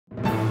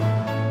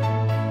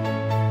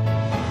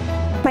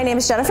My name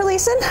is Jennifer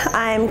Leeson.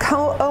 I'm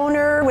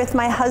co-owner with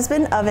my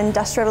husband of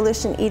Industrial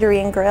Revolution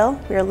Eatery and Grille.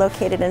 We are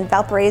located in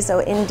Valparaiso,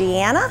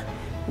 Indiana.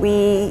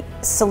 We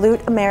salute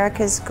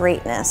America's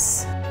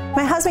greatness.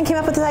 My husband came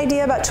up with this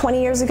idea about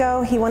 20 years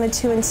ago. He wanted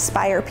to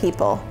inspire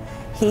people.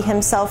 He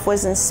himself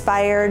was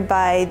inspired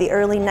by the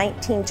early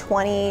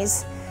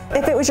 1920s.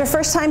 If it was your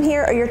first time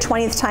here or your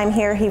 20th time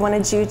here, he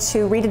wanted you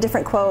to read a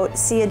different quote,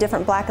 see a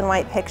different black and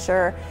white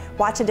picture,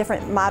 watch a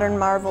different modern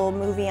Marvel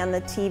movie on the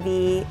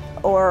TV,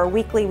 or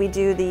weekly we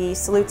do the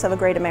salutes of a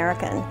great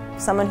American,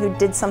 someone who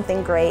did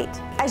something great.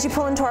 As you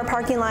pull into our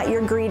parking lot,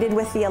 you're greeted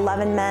with the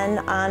 11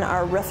 men on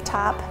our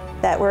rooftop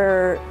that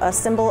were a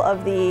symbol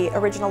of the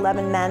original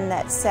 11 men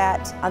that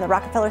sat on the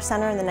Rockefeller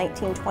Center in the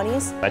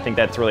 1920s. I think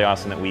that's really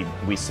awesome that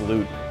we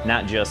salute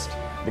not just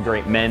the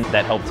great men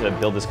that helped to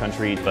build this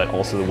country, but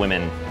also the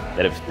women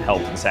that have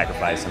helped and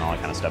sacrificed and all that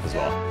kind of stuff as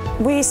well.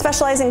 We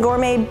specialize in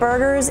gourmet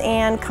burgers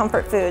and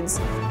comfort foods.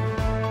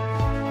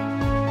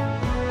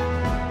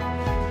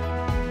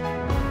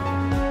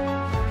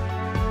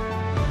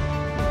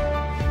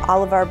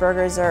 All of our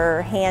burgers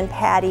are hand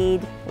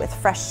pattied with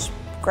fresh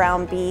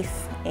ground beef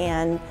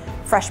and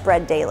fresh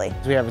bread daily.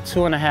 We have a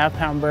 2.5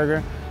 pound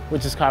burger,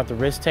 which is called the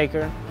Risk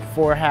Taker.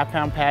 4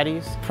 half-pound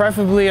patties.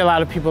 Preferably, a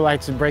lot of people like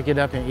to break it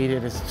up and eat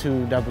it as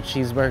 2 double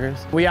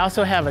cheeseburgers. We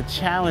also have a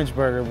challenge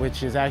burger,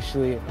 which is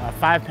actually a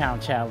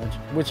 5-pound challenge,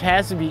 which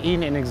has to be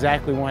eaten in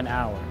exactly 1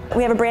 hour.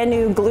 We have a brand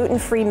new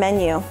gluten-free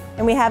menu,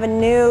 and we have a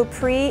new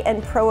pre-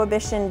 and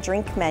prohibition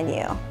drink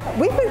menu.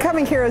 We've been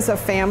coming here as a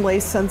family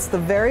since the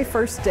very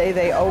first day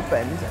they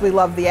opened. We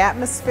love the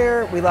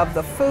atmosphere, we love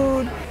the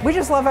food, we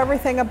just love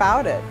everything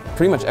about it.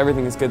 Pretty much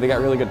everything is good. They got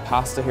really good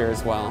pasta here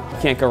as well. You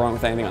can't go wrong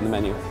with anything on the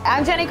menu.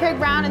 I'm Jenny Craig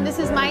Brown, and this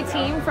is my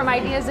team from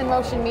Ideas in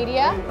Motion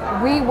Media.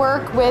 We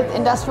work with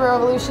Industrial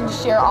Revolution to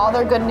share all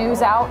their good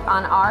news out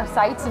on our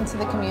sites into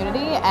the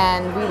community,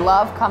 and we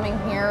love coming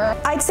here.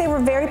 I'd say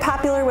we're very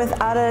popular with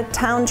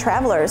out-of-town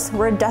travelers.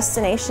 We're a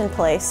destination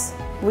place.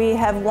 We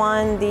have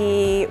won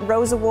the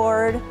Rose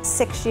Award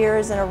 6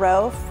 years in a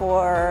row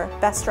for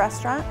Best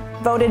Restaurant,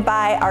 voted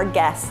by our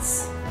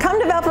guests. Come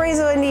to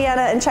Valparaiso,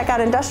 Indiana and check out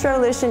Industrial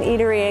Revolution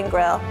Eatery and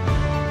Grille.